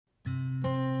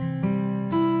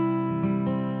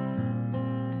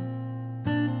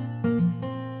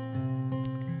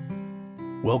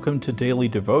Welcome to Daily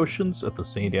Devotions at the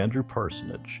St. Andrew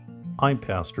Parsonage. I'm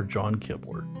Pastor John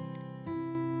Kibler.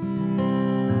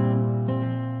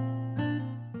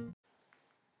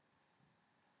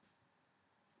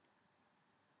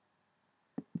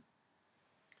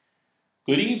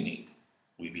 Good evening.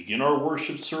 We begin our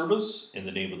worship service in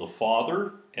the name of the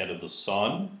Father, and of the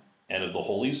Son, and of the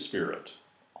Holy Spirit.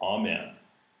 Amen.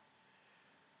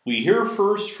 We hear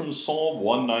first from Psalm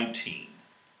 119.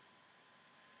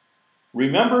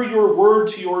 Remember your word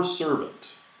to your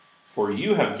servant, for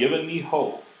you have given me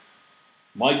hope.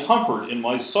 My comfort in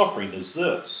my suffering is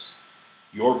this: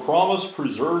 your promise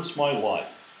preserves my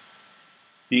life.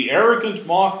 The arrogant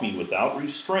mock me without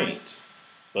restraint,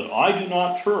 but I do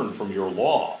not turn from your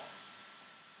law.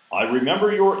 I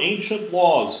remember your ancient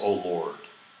laws, O Lord,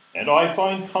 and I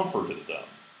find comfort in them.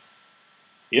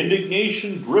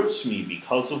 Indignation grips me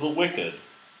because of the wicked,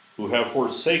 who have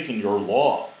forsaken your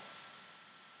law.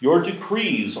 Your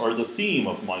decrees are the theme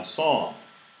of my song,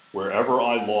 wherever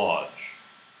I lodge.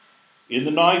 In the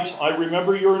night I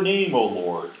remember your name, O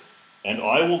Lord, and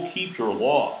I will keep your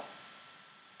law.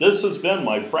 This has been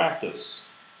my practice.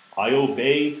 I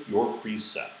obey your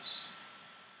precepts.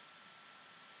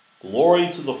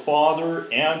 Glory to the Father,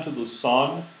 and to the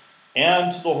Son,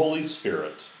 and to the Holy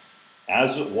Spirit,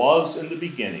 as it was in the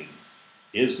beginning,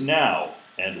 is now,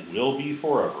 and will be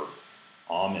forever.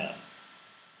 Amen.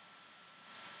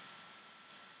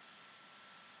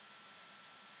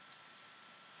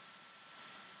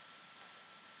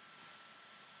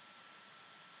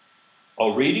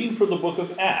 A reading from the book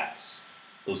of Acts,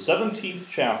 the 17th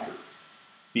chapter,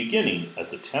 beginning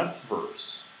at the 10th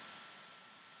verse.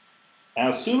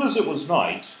 As soon as it was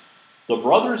night, the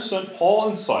brothers sent Paul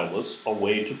and Silas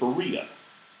away to Berea.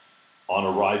 On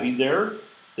arriving there,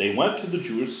 they went to the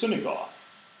Jewish synagogue.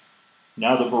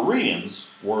 Now the Bereans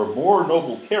were of more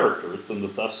noble character than the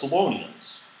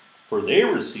Thessalonians, for they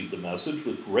received the message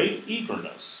with great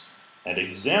eagerness, and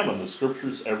examined the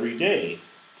Scriptures every day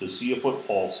to see if what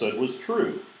Paul said was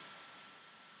true.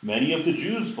 Many of the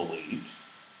Jews believed,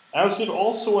 as did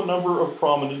also a number of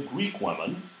prominent Greek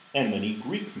women and many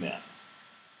Greek men.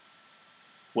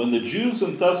 When the Jews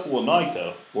in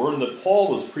Thessalonica learned that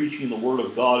Paul was preaching the word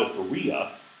of God at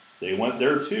Berea, they went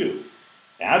there too,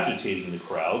 agitating the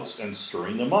crowds and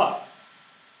stirring them up.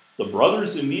 The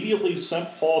brothers immediately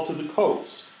sent Paul to the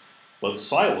coast, but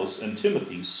Silas and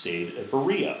Timothy stayed at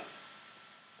Berea.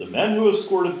 The men who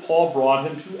escorted Paul brought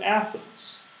him to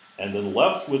Athens, and then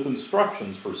left with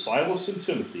instructions for Silas and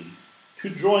Timothy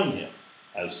to join him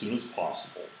as soon as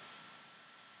possible.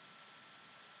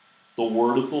 The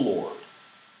word of the Lord.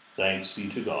 Thanks be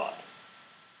to God.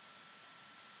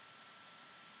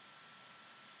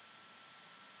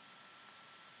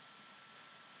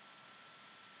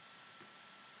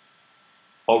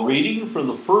 A reading from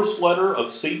the first letter of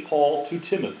St. Paul to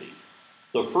Timothy,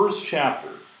 the first chapter,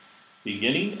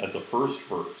 beginning at the first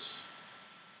verse.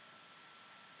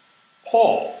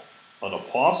 Paul, an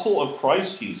apostle of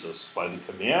Christ Jesus, by the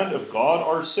command of God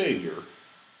our Savior,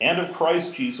 and of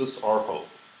Christ Jesus our hope.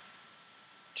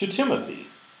 To Timothy,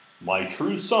 my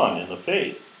true son in the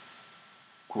faith,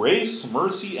 grace,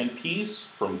 mercy, and peace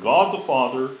from God the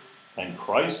Father and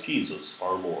Christ Jesus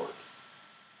our Lord.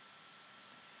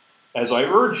 As I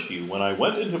urged you when I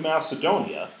went into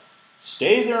Macedonia,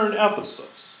 stay there in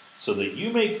Ephesus, so that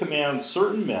you may command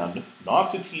certain men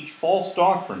not to teach false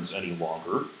doctrines any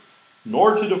longer,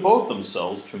 nor to devote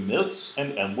themselves to myths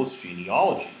and endless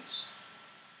genealogies.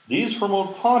 These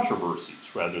promote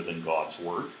controversies rather than God's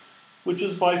work, which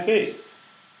is by faith.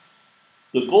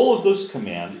 The goal of this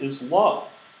command is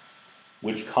love,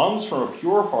 which comes from a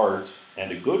pure heart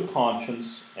and a good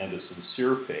conscience and a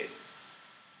sincere faith.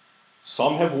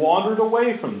 Some have wandered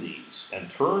away from these and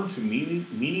turned to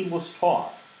meaningless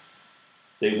talk.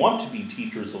 They want to be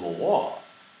teachers of the law,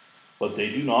 but they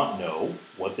do not know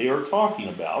what they are talking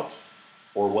about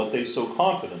or what they so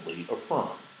confidently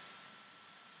affirm.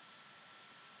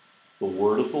 The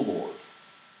word of the Lord.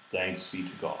 Thanks be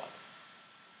to God.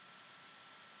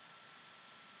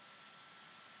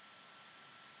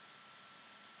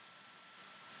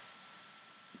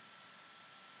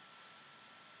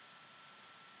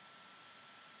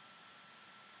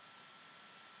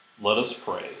 Let us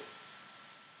pray.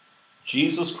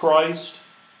 Jesus Christ,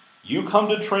 you come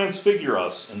to transfigure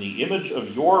us in the image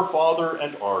of your Father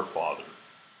and our Father.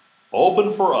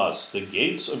 Open for us the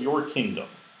gates of your kingdom.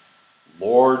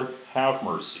 Lord, have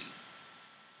mercy.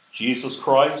 Jesus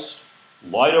Christ,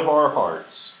 light of our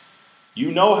hearts,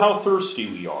 you know how thirsty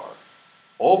we are.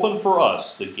 Open for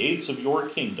us the gates of your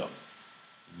kingdom.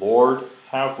 Lord,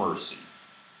 have mercy.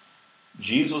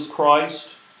 Jesus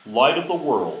Christ, light of the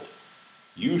world,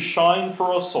 you shine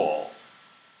for us all.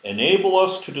 Enable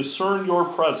us to discern your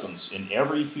presence in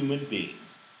every human being.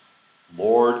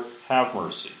 Lord, have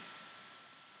mercy.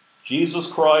 Jesus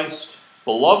Christ,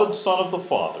 beloved Son of the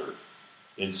Father,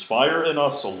 inspire in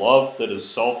us a love that is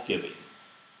self-giving.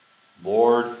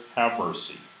 Lord, have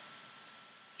mercy.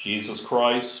 Jesus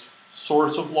Christ,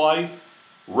 source of life,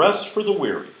 rest for the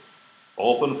weary.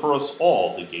 Open for us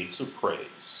all the gates of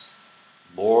praise.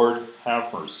 Lord,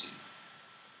 have mercy.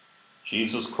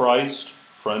 Jesus Christ,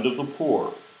 friend of the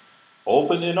poor,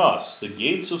 open in us the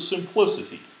gates of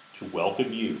simplicity to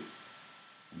welcome you.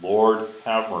 Lord,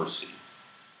 have mercy.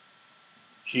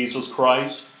 Jesus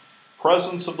Christ,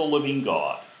 presence of the living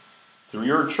God, through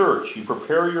your church you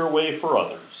prepare your way for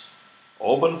others.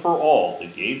 Open for all the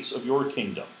gates of your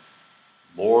kingdom.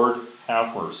 Lord,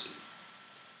 have mercy.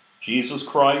 Jesus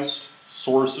Christ,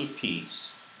 source of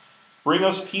peace, bring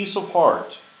us peace of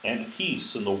heart and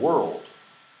peace in the world.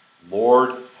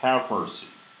 Lord, have mercy.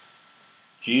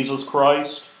 Jesus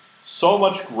Christ, so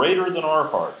much greater than our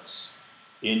hearts,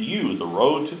 in you the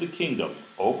road to the kingdom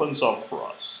opens up for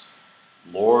us.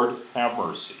 Lord, have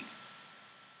mercy.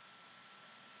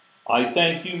 I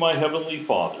thank you, my heavenly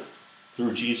Father,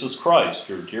 through Jesus Christ,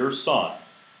 your dear Son,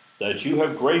 that you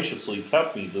have graciously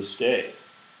kept me this day.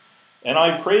 And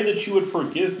I pray that you would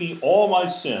forgive me all my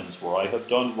sins where I have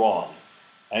done wrong,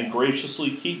 and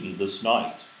graciously keep me this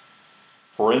night.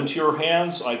 For into your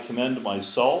hands I commend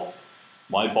myself,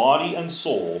 my body and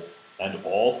soul, and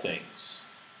all things.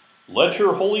 Let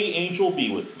your holy angel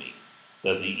be with me,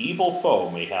 that the evil foe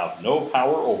may have no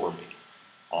power over me.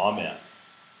 Amen.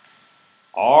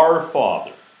 Our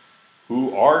Father,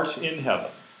 who art in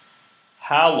heaven,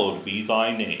 hallowed be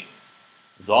thy name.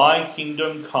 Thy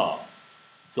kingdom come,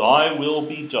 thy will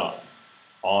be done,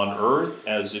 on earth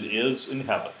as it is in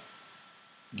heaven.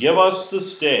 Give us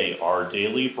this day our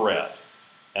daily bread,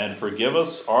 and forgive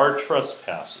us our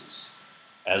trespasses,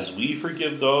 as we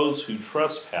forgive those who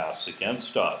trespass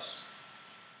against us.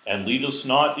 And lead us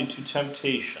not into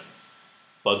temptation,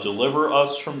 but deliver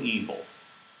us from evil.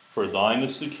 For thine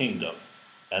is the kingdom,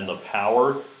 and the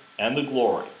power, and the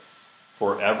glory,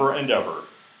 forever and ever.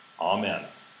 Amen.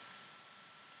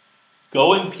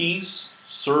 Go in peace,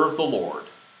 serve the Lord.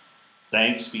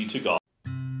 Thanks be to God.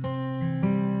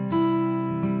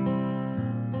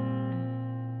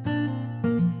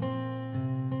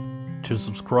 To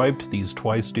subscribe to these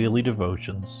twice daily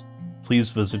devotions, please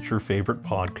visit your favorite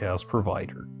podcast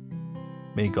provider.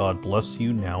 May God bless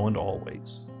you now and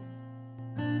always.